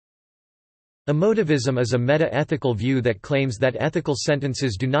Emotivism is a meta-ethical view that claims that ethical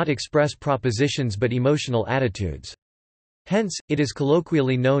sentences do not express propositions but emotional attitudes. Hence, it is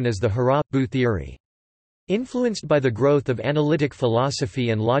colloquially known as the hurrah-boo theory. Influenced by the growth of analytic philosophy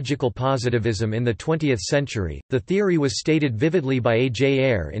and logical positivism in the 20th century, the theory was stated vividly by A. J.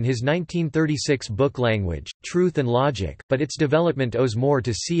 Ayer in his 1936 book Language, Truth and Logic, but its development owes more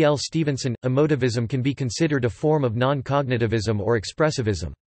to C. L. Stevenson. Emotivism can be considered a form of non-cognitivism or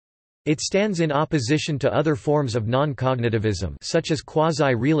expressivism. It stands in opposition to other forms of non-cognitivism such as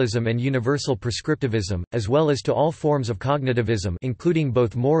quasi-realism and universal prescriptivism, as well as to all forms of cognitivism including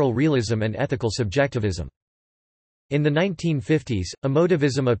both moral realism and ethical subjectivism. In the 1950s,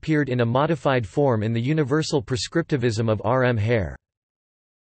 emotivism appeared in a modified form in the universal prescriptivism of R. M. Hare.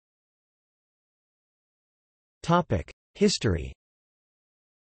 History.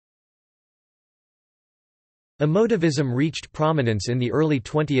 Emotivism reached prominence in the early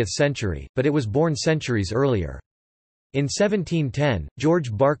 20th century, but it was born centuries earlier. In 1710,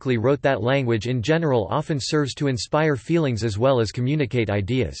 George Berkeley wrote that language in general often serves to inspire feelings as well as communicate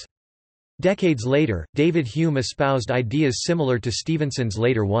ideas. Decades later, David Hume espoused ideas similar to Stevenson's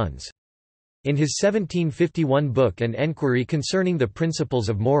later ones. In his 1751 book An Enquiry Concerning the Principles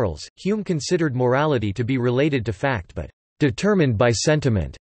of Morals, Hume considered morality to be related to fact but determined by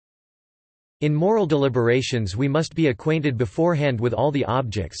sentiment. In moral deliberations we must be acquainted beforehand with all the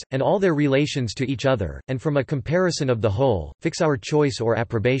objects, and all their relations to each other, and from a comparison of the whole, fix our choice or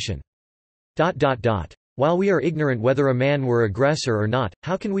approbation. While we are ignorant whether a man were aggressor or not,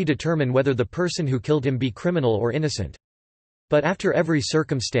 how can we determine whether the person who killed him be criminal or innocent? But after every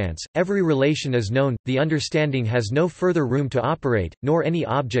circumstance, every relation is known, the understanding has no further room to operate, nor any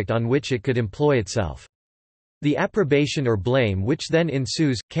object on which it could employ itself. The approbation or blame which then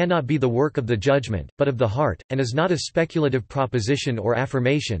ensues, cannot be the work of the judgment, but of the heart, and is not a speculative proposition or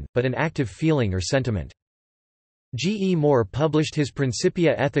affirmation, but an active feeling or sentiment. G. E. Moore published his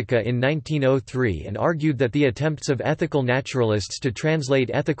Principia Ethica in 1903 and argued that the attempts of ethical naturalists to translate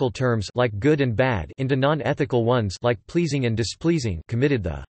ethical terms like good and bad into non-ethical ones like pleasing and displeasing committed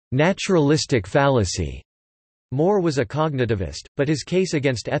the naturalistic fallacy. Moore was a cognitivist, but his case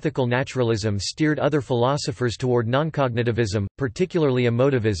against ethical naturalism steered other philosophers toward noncognitivism, particularly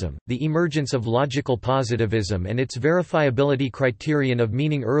emotivism. The emergence of logical positivism and its verifiability criterion of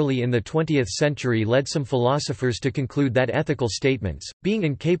meaning early in the 20th century led some philosophers to conclude that ethical statements, being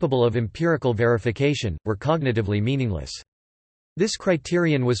incapable of empirical verification, were cognitively meaningless. This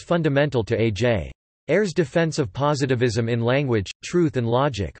criterion was fundamental to A. J. Ayer's defense of positivism in Language, Truth and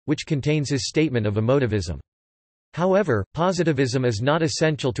Logic, which contains his statement of emotivism. However, positivism is not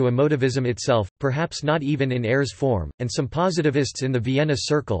essential to emotivism itself, perhaps not even in Ayer's form, and some positivists in the Vienna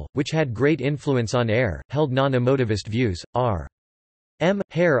Circle, which had great influence on Ayer, held non-emotivist views. R. M.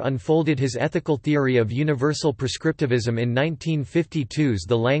 Hare unfolded his ethical theory of universal prescriptivism in 1952's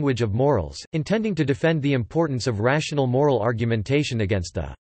The Language of Morals, intending to defend the importance of rational moral argumentation against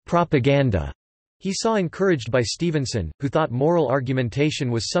the propaganda he saw encouraged by Stevenson, who thought moral argumentation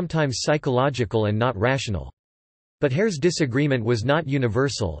was sometimes psychological and not rational. But Hare's disagreement was not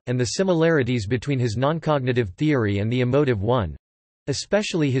universal, and the similarities between his noncognitive theory and the emotive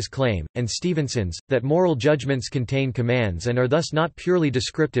one—especially his claim, and Stevenson's, that moral judgments contain commands and are thus not purely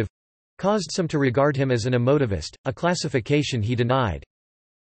descriptive—caused some to regard him as an emotivist, a classification he denied.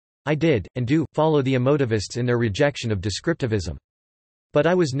 I did, and do, follow the emotivists in their rejection of descriptivism. But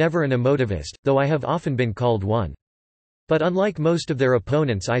I was never an emotivist, though I have often been called one. But unlike most of their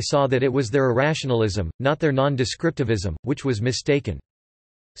opponents I saw that it was their irrationalism, not their non-descriptivism, which was mistaken.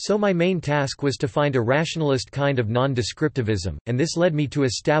 So my main task was to find a rationalist kind of non-descriptivism, and this led me to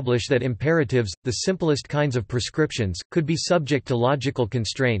establish that imperatives, the simplest kinds of prescriptions, could be subject to logical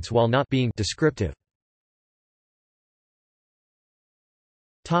constraints while not being descriptive.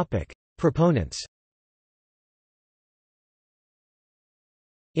 Proponents.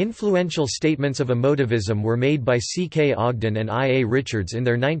 Influential statements of emotivism were made by C. K. Ogden and I. A. Richards in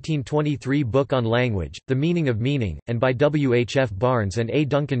their 1923 book on Language, The Meaning of Meaning, and by W. H. F. Barnes and A.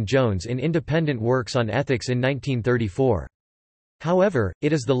 Duncan Jones in independent works on ethics in 1934. However,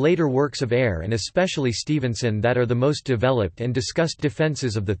 it is the later works of Ayer and especially Stevenson that are the most developed and discussed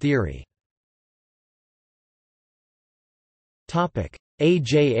defenses of the theory. A.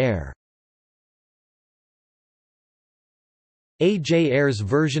 J. Ayer. A. J. Ayer's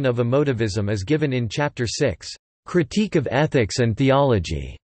version of emotivism is given in Chapter 6, "Critique of Ethics and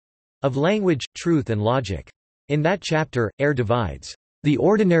Theology", of Language, Truth and Logic. In that chapter, Ayer divides the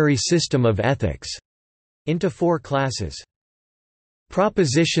ordinary system of ethics into four classes.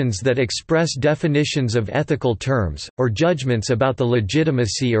 Propositions that express definitions of ethical terms, or judgments about the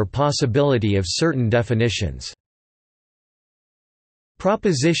legitimacy or possibility of certain definitions.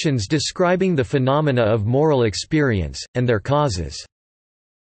 Propositions describing the phenomena of moral experience, and their causes.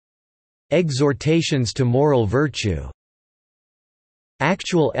 Exhortations to moral virtue.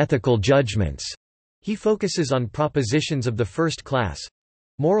 Actual ethical judgments. He focuses on propositions of the first class,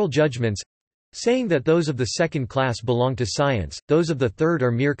 moral judgments, saying that those of the second class belong to science, those of the third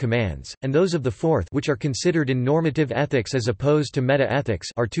are mere commands, and those of the fourth, which are considered in normative ethics as opposed to meta-ethics,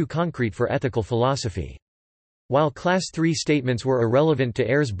 are too concrete for ethical philosophy. While Class 3 statements were irrelevant to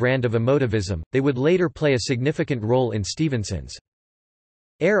Ayre's brand of emotivism, they would later play a significant role in Stevenson's.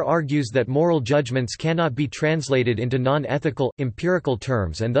 Ayre argues that moral judgments cannot be translated into non-ethical, empirical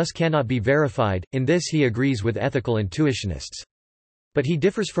terms and thus cannot be verified. In this he agrees with ethical intuitionists. But he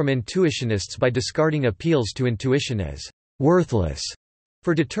differs from intuitionists by discarding appeals to intuition as worthless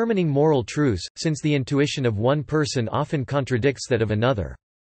for determining moral truths, since the intuition of one person often contradicts that of another.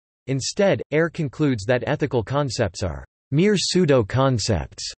 Instead, Ayre concludes that ethical concepts are mere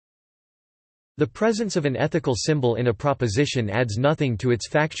pseudo-concepts. The presence of an ethical symbol in a proposition adds nothing to its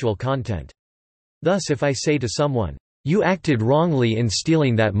factual content. Thus, if I say to someone, "You acted wrongly in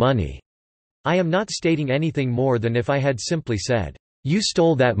stealing that money," I am not stating anything more than if I had simply said, "You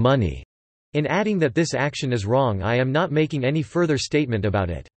stole that money." In adding that this action is wrong, I am not making any further statement about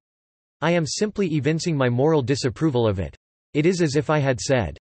it. I am simply evincing my moral disapproval of it. It is as if I had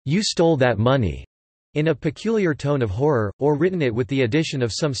said, "You stole that money," in a peculiar tone of horror, or written it with the addition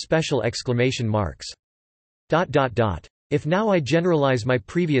of some special exclamation marks. If now I generalize my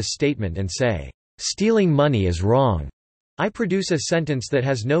previous statement and say, "Stealing money is wrong," I produce a sentence that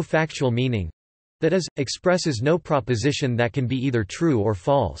has no factual meaning, that is, expresses no proposition that can be either true or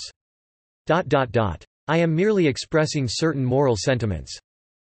false. I am merely expressing certain moral sentiments.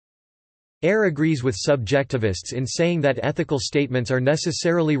 Ayre agrees with subjectivists in saying that ethical statements are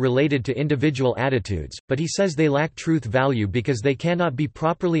necessarily related to individual attitudes, but he says they lack truth value because they cannot be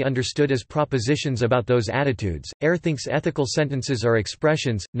properly understood as propositions about those attitudes. Ayre thinks ethical sentences are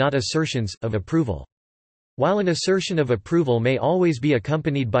expressions, not assertions, of approval. While an assertion of approval may always be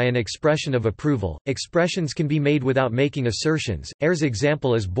accompanied by an expression of approval, expressions can be made without making assertions. Ayre's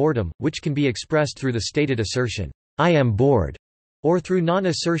example is boredom, which can be expressed through the stated assertion, "I am bored," or through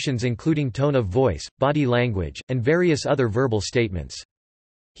non-assertions including tone of voice, body language, and various other verbal statements.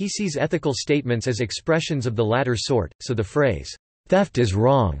 He sees ethical statements as expressions of the latter sort, so the phrase, "theft is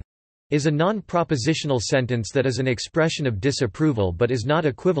wrong," is a non-propositional sentence that is an expression of disapproval but is not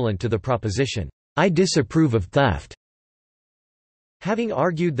equivalent to the proposition, "I disapprove of theft." Having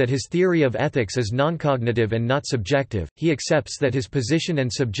argued that his theory of ethics is non-cognitive and not subjective, he accepts that his position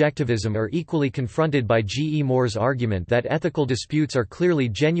and subjectivism are equally confronted by G. E. Moore's argument that ethical disputes are clearly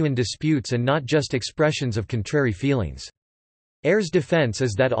genuine disputes and not just expressions of contrary feelings. Ayre's defense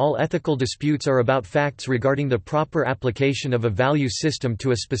is that all ethical disputes are about facts regarding the proper application of a value system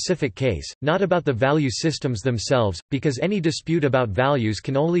to a specific case, not about the value systems themselves, because any dispute about values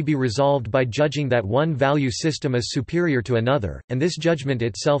can only be resolved by judging that one value system is superior to another, and this judgment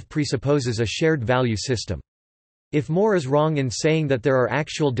itself presupposes a shared value system. If Moore is wrong in saying that there are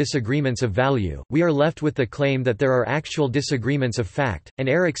actual disagreements of value, we are left with the claim that there are actual disagreements of fact, and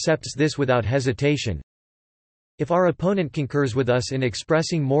Ayre accepts this without hesitation. If our opponent concurs with us in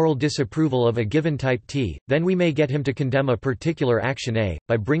expressing moral disapproval of a given type T, then we may get him to condemn a particular action A,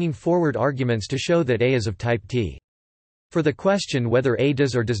 by bringing forward arguments to show that A is of type T. For the question whether A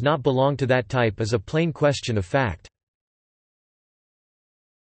does or does not belong to that type is a plain question of fact.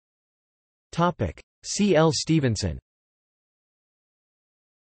 C. L. Stevenson.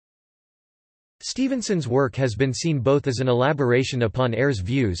 Stevenson's work has been seen both as an elaboration upon Ayre's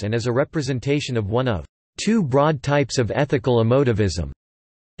views and as a representation of one of two broad types of ethical emotivism.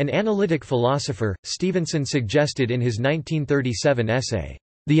 An analytic philosopher, Stevenson suggested in his 1937 essay,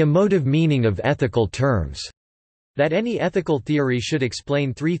 The Emotive Meaning of Ethical Terms, that any ethical theory should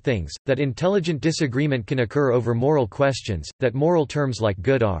explain three things: that intelligent disagreement can occur over moral questions, that moral terms like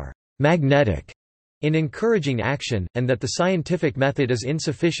good are magnetic in encouraging action, and that the scientific method is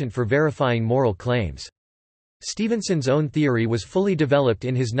insufficient for verifying moral claims. Stevenson's own theory was fully developed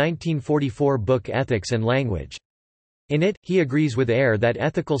in his 1944 book Ethics and Language. In it, he agrees with Ayre that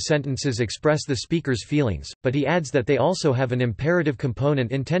ethical sentences express the speaker's feelings, but he adds that they also have an imperative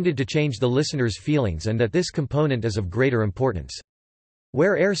component intended to change the listener's feelings and that this component is of greater importance.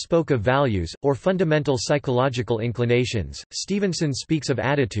 Where Eyre spoke of values, or fundamental psychological inclinations, Stevenson speaks of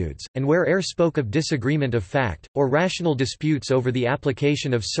attitudes, and where Eyre spoke of disagreement of fact, or rational disputes over the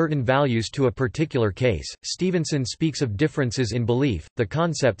application of certain values to a particular case, Stevenson speaks of differences in belief. The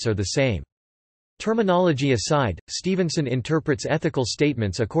concepts are the same. Terminology aside, Stevenson interprets ethical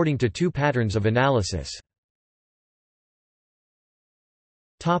statements according to two patterns of analysis.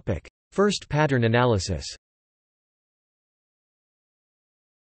 First pattern analysis.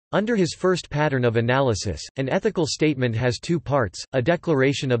 Under his first pattern of analysis, an ethical statement has two parts, a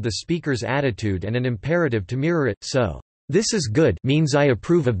declaration of the speaker's attitude and an imperative to mirror it, so, "This is good" means I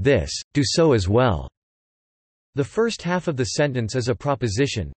approve of this, do so as well. The first half of the sentence is a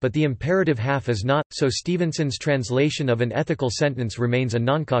proposition, but the imperative half is not, so Stevenson's translation of an ethical sentence remains a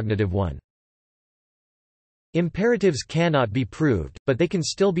non-cognitive one. Imperatives cannot be proved, but they can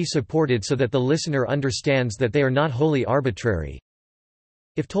still be supported so that the listener understands that they are not wholly arbitrary.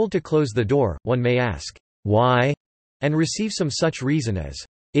 If told to close the door, one may ask, "Why?" and receive some such reason as,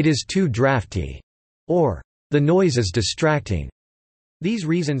 "It is too drafty," or "The noise is distracting." These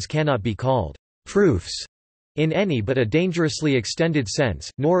reasons cannot be called proofs in any but a dangerously extended sense,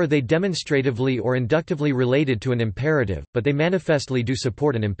 nor are they demonstratively or inductively related to an imperative, but they manifestly do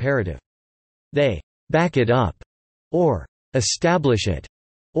support an imperative. They back it up, or establish it,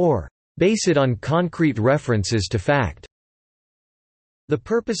 or base it on concrete references to fact. The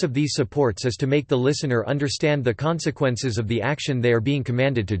purpose of these supports is to make the listener understand the consequences of the action they are being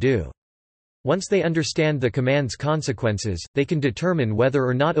commanded to do. Once they understand the command's consequences, they can determine whether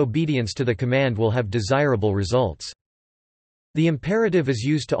or not obedience to the command will have desirable results. The imperative is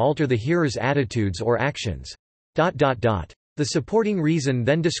used to alter the hearer's attitudes or actions. The supporting reason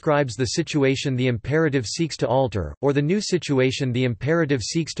then describes the situation the imperative seeks to alter, or the new situation the imperative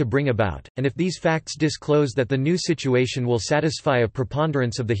seeks to bring about, and if these facts disclose that the new situation will satisfy a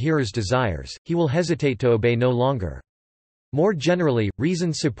preponderance of the hearer's desires, he will hesitate to obey no longer. More generally,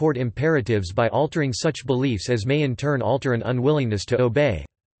 reasons support imperatives by altering such beliefs as may in turn alter an unwillingness to obey.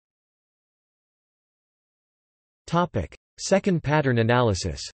 Second pattern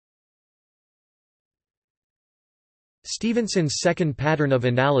analysis. Stevenson's second pattern of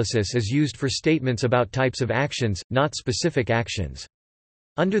analysis is used for statements about types of actions, not specific actions.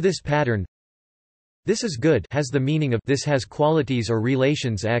 Under this pattern, "This is good" has the meaning of "this has qualities or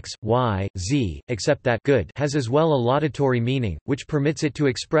relations X, Y, Z," except that "good" has as well a laudatory meaning, which permits it to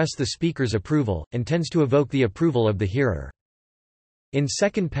express the speaker's approval, and tends to evoke the approval of the hearer. In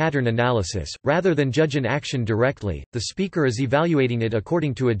second pattern analysis, rather than judge an action directly, the speaker is evaluating it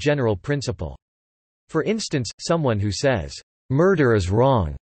according to a general principle. For instance, someone who says, "Murder is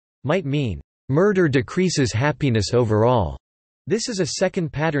wrong," might mean, "Murder decreases happiness overall." This is a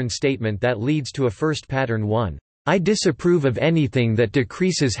second pattern statement that leads to a first pattern one. "I disapprove of anything that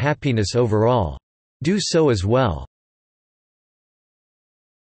decreases happiness overall. Do so as well."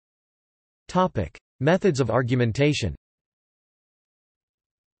 Methods of argumentation.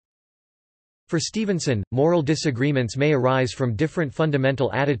 For Stevenson, moral disagreements may arise from different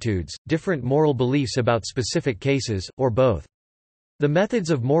fundamental attitudes, different moral beliefs about specific cases, or both. The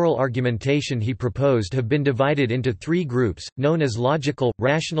methods of moral argumentation he proposed have been divided into three groups, known as logical,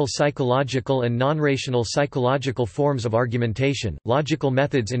 rational psychological and non-rational psychological forms of argumentation. Logical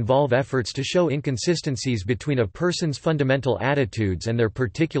methods involve efforts to show inconsistencies between a person's fundamental attitudes and their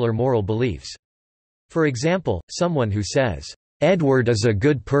particular moral beliefs. For example, someone who says, "Edward is a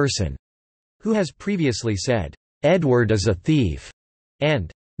good person," who has previously said, "Edward is a thief,"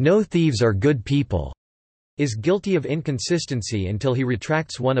 and "No thieves are good people," is guilty of inconsistency until he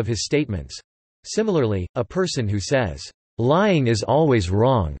retracts one of his statements. Similarly, a person who says, "Lying is always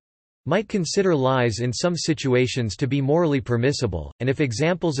wrong," might consider lies in some situations to be morally permissible, and if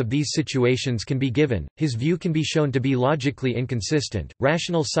examples of these situations can be given, his view can be shown to be logically inconsistent.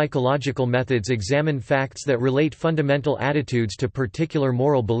 Rational psychological methods examine facts that relate fundamental attitudes to particular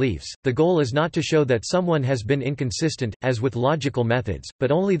moral beliefs. The goal is not to show that someone has been inconsistent, as with logical methods,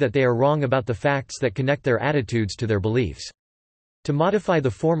 but only that they are wrong about the facts that connect their attitudes to their beliefs. To modify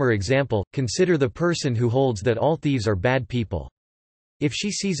the former example, consider the person who holds that all thieves are bad people. If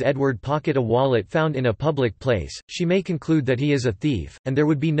she sees Edward pocket a wallet found in a public place, she may conclude that he is a thief, and there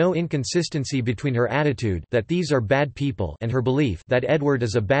would be no inconsistency between her attitude that thieves are bad people and her belief that Edward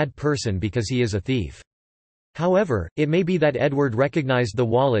is a bad person because he is a thief. However, it may be that Edward recognized the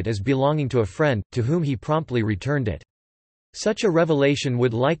wallet as belonging to a friend, to whom he promptly returned it. Such a revelation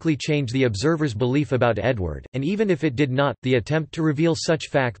would likely change the observer's belief about Edward, and even if it did not, the attempt to reveal such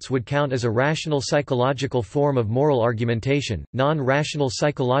facts would count as a rational psychological form of moral argumentation. Non-rational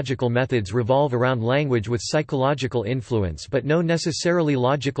psychological methods revolve around language with psychological influence but no necessarily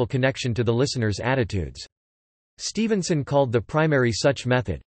logical connection to the listener's attitudes. Stevenson called the primary such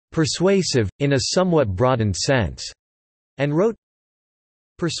method, "persuasive, in a somewhat broadened sense," and wrote,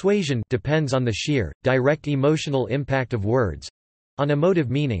 "Persuasion depends on the sheer, direct emotional impact of words—on emotive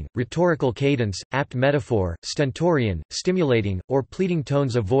meaning, rhetorical cadence, apt metaphor, stentorian, stimulating, or pleading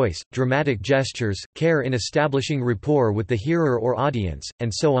tones of voice, dramatic gestures, care in establishing rapport with the hearer or audience,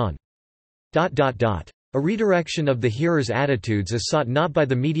 and so on." A redirection of the hearer's attitudes is sought not by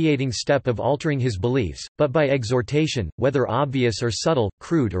the mediating step of altering his beliefs, but by exhortation, whether obvious or subtle,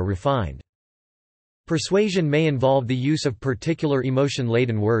 crude or refined. Persuasion may involve the use of particular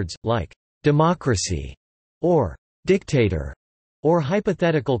emotion-laden words, like democracy or dictator, or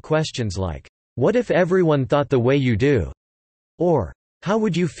hypothetical questions like, "What if everyone thought the way you do?" or "How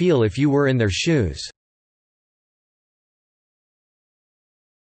would you feel if you were in their shoes?"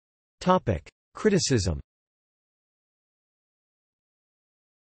 Criticism.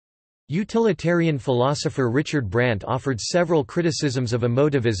 Utilitarian philosopher Richard Brandt offered several criticisms of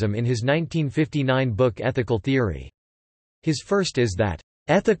emotivism in his 1959 book Ethical Theory. His first is that,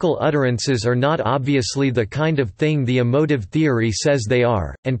 "Ethical utterances are not obviously the kind of thing the emotive theory says they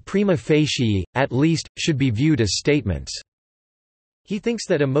are, and prima facie, at least, should be viewed as statements." He thinks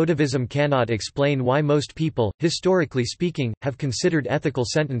that emotivism cannot explain why most people, historically speaking, have considered ethical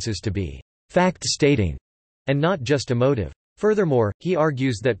sentences to be fact-stating, and not just emotive. Furthermore, he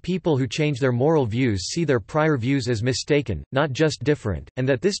argues that people who change their moral views see their prior views as mistaken, not just different, and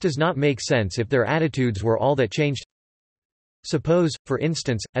that this does not make sense if their attitudes were all that changed. Suppose, for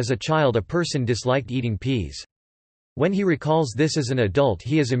instance, as a child a person disliked eating peas. When he recalls this as an adult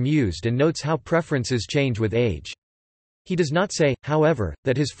he is amused and notes how preferences change with age. He does not say, however,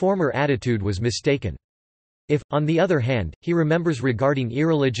 that his former attitude was mistaken. If, on the other hand, he remembers regarding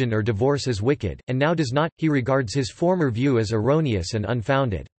irreligion or divorce as wicked, and now does not, he regards his former view as erroneous and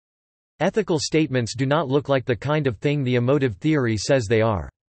unfounded. Ethical statements do not look like the kind of thing the emotive theory says they are.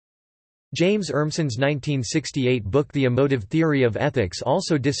 James Urmson's 1968 book The Emotive Theory of Ethics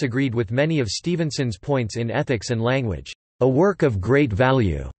also disagreed with many of Stevenson's points in Ethics and Language, a work of great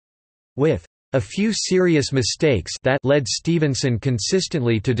value, with a few serious mistakes that led Stevenson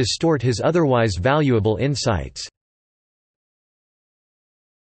consistently to distort his otherwise valuable insights.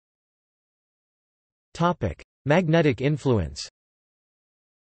 Magnetic influence.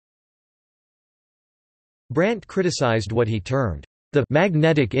 Brandt criticized what he termed the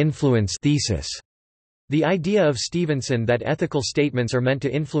magnetic influence thesis, the idea of Stevenson that ethical statements are meant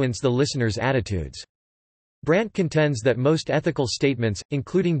to influence the listener's attitudes. Brandt contends that most ethical statements,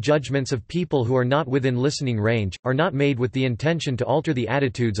 including judgments of people who are not within listening range, are not made with the intention to alter the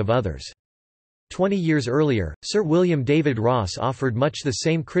attitudes of others. 20 years earlier, Sir William David Ross offered much the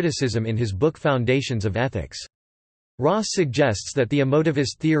same criticism in his book Foundations of Ethics. Ross suggests that the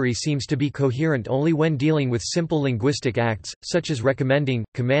emotivist theory seems to be coherent only when dealing with simple linguistic acts, such as recommending,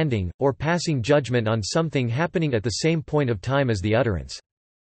 commanding, or passing judgment on something happening at the same point of time as the utterance.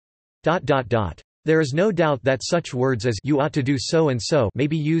 There is no doubt that such words as "you ought to do so and so" may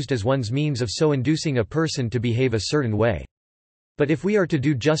be used as one's means of so inducing a person to behave a certain way. But if we are to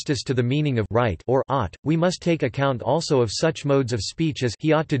do justice to the meaning of right or ought, we must take account also of such modes of speech as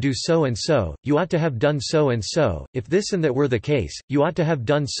 "he ought to do so and so," "you ought to have done so and so," "if this and that were the case, you ought to have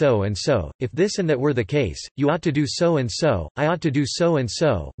done so and so," "if this and that were the case, you ought to do so and so, I ought to do so and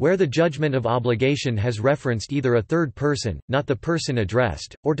so," where the judgment of obligation has referenced either a third person, not the person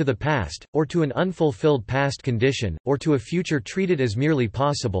addressed, or to the past, or to an unfulfilled past condition, or to a future treated as merely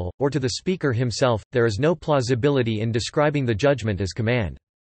possible, or to the speaker himself, there is no plausibility in describing the judgment as command.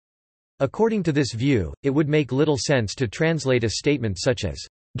 According to this view, it would make little sense to translate a statement such as,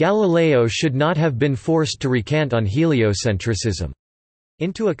 "Galileo should not have been forced to recant on heliocentrism,"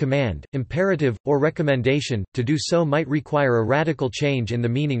 into a command, imperative, or recommendation. To do so might require a radical change in the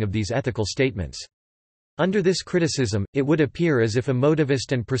meaning of these ethical statements. Under this criticism, it would appear as if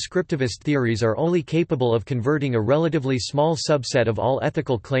emotivist and prescriptivist theories are only capable of converting a relatively small subset of all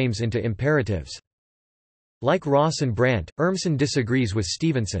ethical claims into imperatives. Like Ross and Brandt, Urmson disagrees with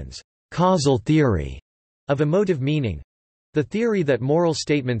Stevenson's causal theory of emotive meaning, the theory that moral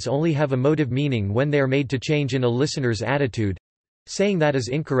statements only have emotive meaning when they are made to change in a listener's attitude, saying that is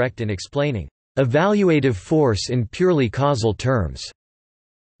incorrect in explaining evaluative force in purely causal terms.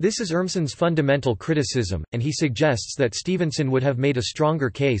 This is Urmson's fundamental criticism, and he suggests that Stevenson would have made a stronger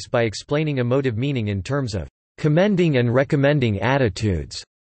case by explaining emotive meaning in terms of commending and recommending attitudes,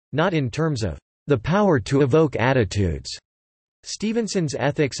 not in terms of the power to evoke attitudes. Stevenson's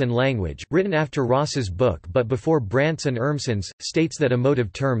Ethics and Language, written after Ross's book but before Brandt's and Urmson's, states that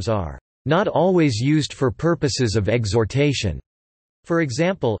emotive terms are not always used for purposes of exhortation. For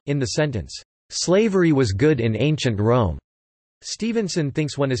example, in the sentence, "Slavery was good in ancient Rome," Stevenson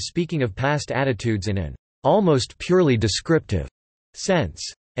thinks one is speaking of past attitudes in an almost purely descriptive sense.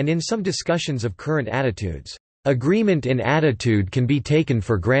 And in some discussions of current attitudes, agreement in attitude can be taken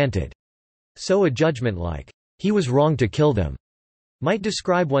for granted. So a judgment like, "He was wrong to kill them," might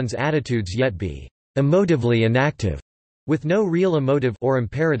describe one's attitudes yet be emotively inactive, with no real emotive or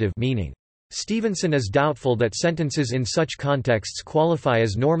imperative meaning. Stevenson is doubtful that sentences in such contexts qualify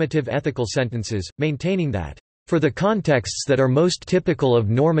as normative ethical sentences, maintaining that, "For the contexts that are most typical of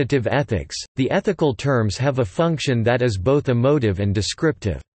normative ethics, the ethical terms have a function that is both emotive and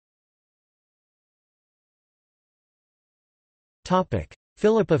descriptive."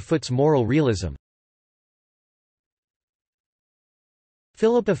 Philippa Foot's moral realism.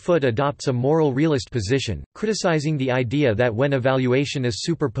 Philippa Foot adopts a moral realist position, criticizing the idea that when evaluation is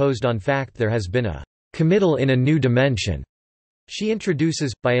superposed on fact there has been a committal in a new dimension. She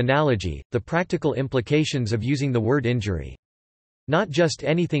introduces, by analogy, the practical implications of using the word injury. Not just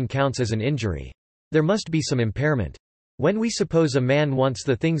anything counts as an injury. There must be some impairment. When we suppose a man wants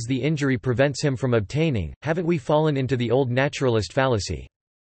the things the injury prevents him from obtaining, haven't we fallen into the old naturalist fallacy?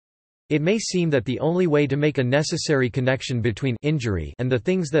 It may seem that the only way to make a necessary connection between injury and the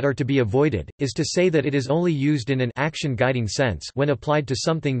things that are to be avoided, is to say that it is only used in an action-guiding sense when applied to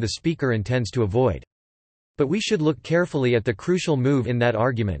something the speaker intends to avoid. But we should look carefully at the crucial move in that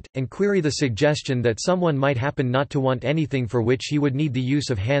argument, and query the suggestion that someone might happen not to want anything for which he would need the use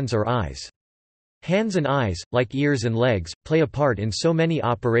of hands or eyes. Hands and eyes, like ears and legs, play a part in so many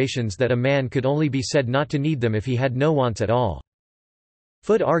operations that a man could only be said not to need them if he had no wants at all.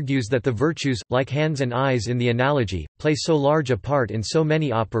 Foot argues that the virtues, like hands and eyes in the analogy, play so large a part in so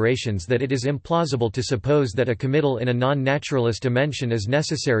many operations that it is implausible to suppose that a committal in a non-naturalist dimension is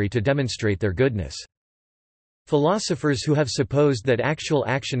necessary to demonstrate their goodness. Philosophers who have supposed that actual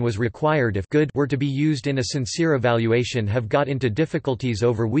action was required if good were to be used in a sincere evaluation have got into difficulties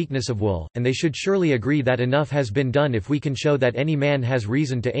over weakness of will, and they should surely agree that enough has been done if we can show that any man has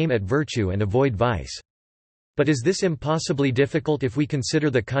reason to aim at virtue and avoid vice. But is this impossibly difficult if we consider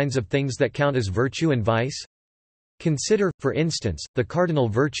the kinds of things that count as virtue and vice? Consider, for instance, the cardinal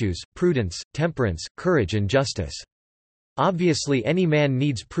virtues, prudence, temperance, courage and justice. Obviously any man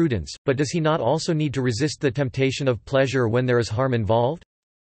needs prudence, but does he not also need to resist the temptation of pleasure when there is harm involved?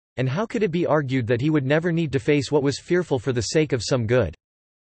 And how could it be argued that he would never need to face what was fearful for the sake of some good?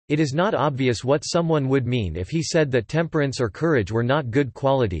 It is not obvious what someone would mean if he said that temperance or courage were not good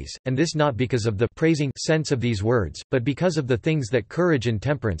qualities, and this not because of the praising sense of these words, but because of the things that courage and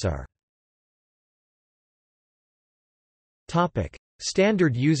temperance are.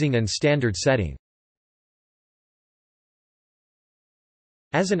 Standard using and standard setting.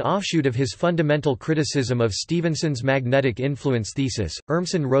 As an offshoot of his fundamental criticism of Stevenson's magnetic influence thesis,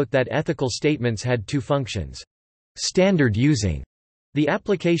 Urmson wrote that ethical statements had two functions. Standard using, the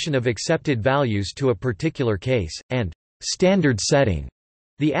application of accepted values to a particular case, and standard setting,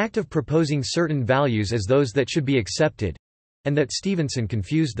 the act of proposing certain values as those that should be accepted, and that Stevenson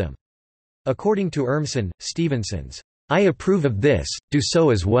confused them. According to Urmson, Stevenson's, "I approve of this, do so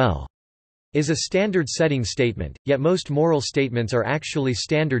as well," is a standard setting statement, yet most moral statements are actually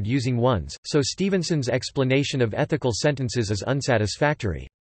standard using ones, so Stevenson's explanation of ethical sentences is unsatisfactory.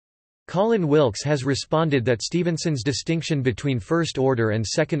 Colin Wilkes has responded that Stevenson's distinction between first-order and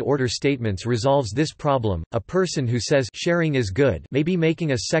second-order statements resolves this problem. A person who says sharing is good may be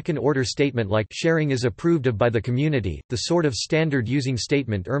making a second-order statement like sharing is approved of by the community, the sort of standard using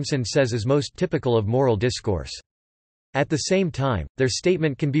statement Urmson says is most typical of moral discourse. At the same time, their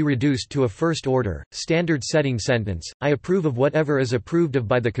statement can be reduced to a first-order, standard-setting sentence, I approve of whatever is approved of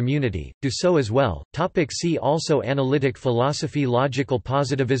by the community, do so as well. See also Analytic philosophy, Logical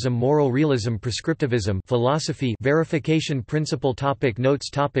positivism, Moral realism, Prescriptivism, philosophy, Verification principle. Notes.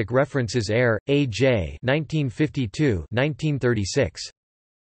 References. Ayer, A. J. 1952, 1936.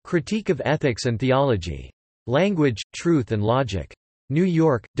 Critique of Ethics and Theology. Language, Truth and Logic. New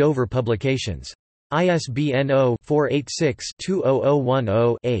York, Dover Publications. ISBN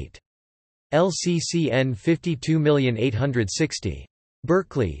 0-486-20010-8. LCCN 528060.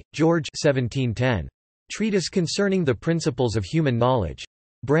 Berkeley, George 1710. Treatise Concerning the Principles of Human Knowledge.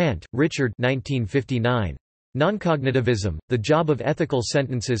 Brandt, Richard 1959. Noncognitivism, The Job of Ethical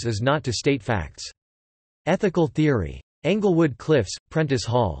Sentences is Not to State Facts. Ethical Theory. Englewood Cliffs, Prentice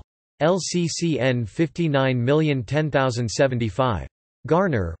Hall. LCCN 59010075.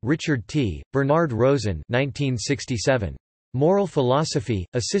 Garner, Richard T., Bernard Rosen 1967. Moral Philosophy,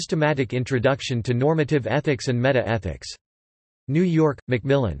 A Systematic Introduction to Normative Ethics and Meta-Ethics. New York,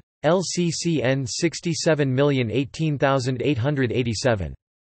 Macmillan. LCCN 67018887.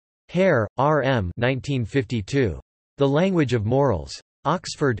 Hare, R. M. 1952. The Language of Morals.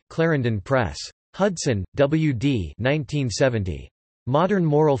 Oxford, Clarendon Press. Hudson, W. D. 1970. Modern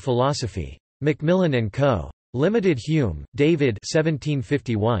Moral Philosophy. Macmillan & Co. Limited. Hume, David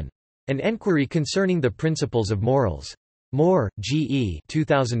 1751. An Enquiry Concerning the Principles of Morals. Moore, G. E.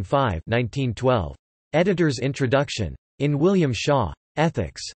 2005 1912. Editor's Introduction. In William Shaw.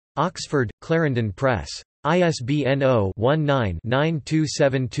 Ethics. Oxford, Clarendon Press. ISBN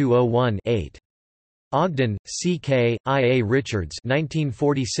 0-19-927201-8. Ogden, C. K., I. A. Richards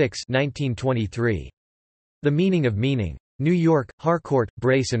 1946–1923. The Meaning of Meaning. New York, Harcourt,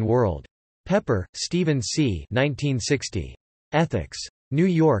 Brace and World. Pepper, Stephen C. 1960. Ethics. New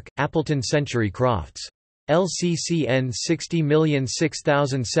York, Appleton Century Crofts. LCCN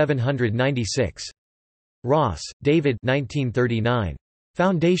 60006796. Ross, David 1939.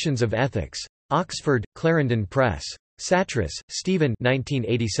 Foundations of Ethics. Oxford, Clarendon Press. Satras, Stephen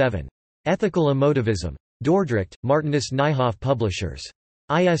 1987. Ethical Emotivism. Dordrecht, Martinus Nijhoff Publishers.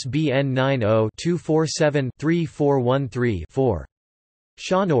 ISBN 90-247-3413-4.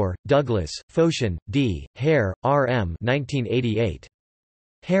 Shawnor, Douglas, Phocion, D., Hare, R. M. 1988.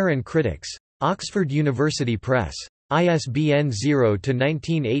 Hare and Critics. Oxford University Press. ISBN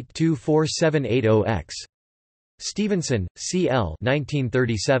 0-19824780-X. Stevenson, C. L.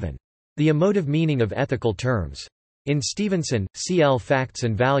 1937. The Emotive Meaning of Ethical Terms. In Stevenson, C. L. Facts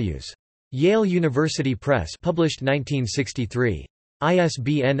and Values. Yale University Press, published 1963.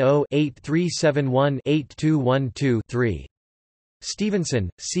 ISBN 0-8371-8212-3. Stevenson,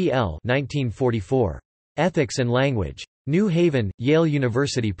 C. L. 1944. Ethics and Language. New Haven, Yale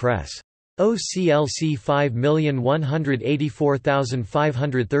University Press. OCLC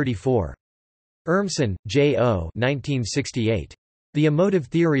 5184534. Urmson, J. O. 1968. The Emotive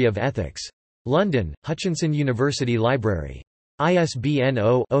Theory of Ethics. London, Hutchinson University Library. ISBN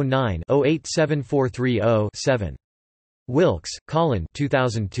 0-09-087430-7. Wilkes, Colin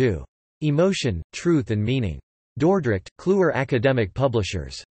 2002. Emotion, Truth and Meaning. Dordrecht, Kluwer Academic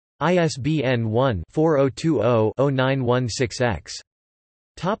Publishers. ISBN 1-4020-0916-X.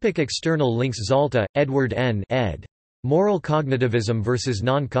 External links. Zalta, Edward N. ed. Moral Cognitivism versus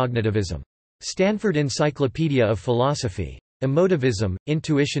Non-Cognitivism. Stanford Encyclopedia of Philosophy. Emotivism,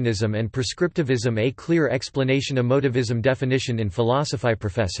 Intuitionism and Prescriptivism. A Clear Explanation. Emotivism definition in Philosophy.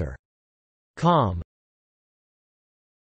 Professor. Com.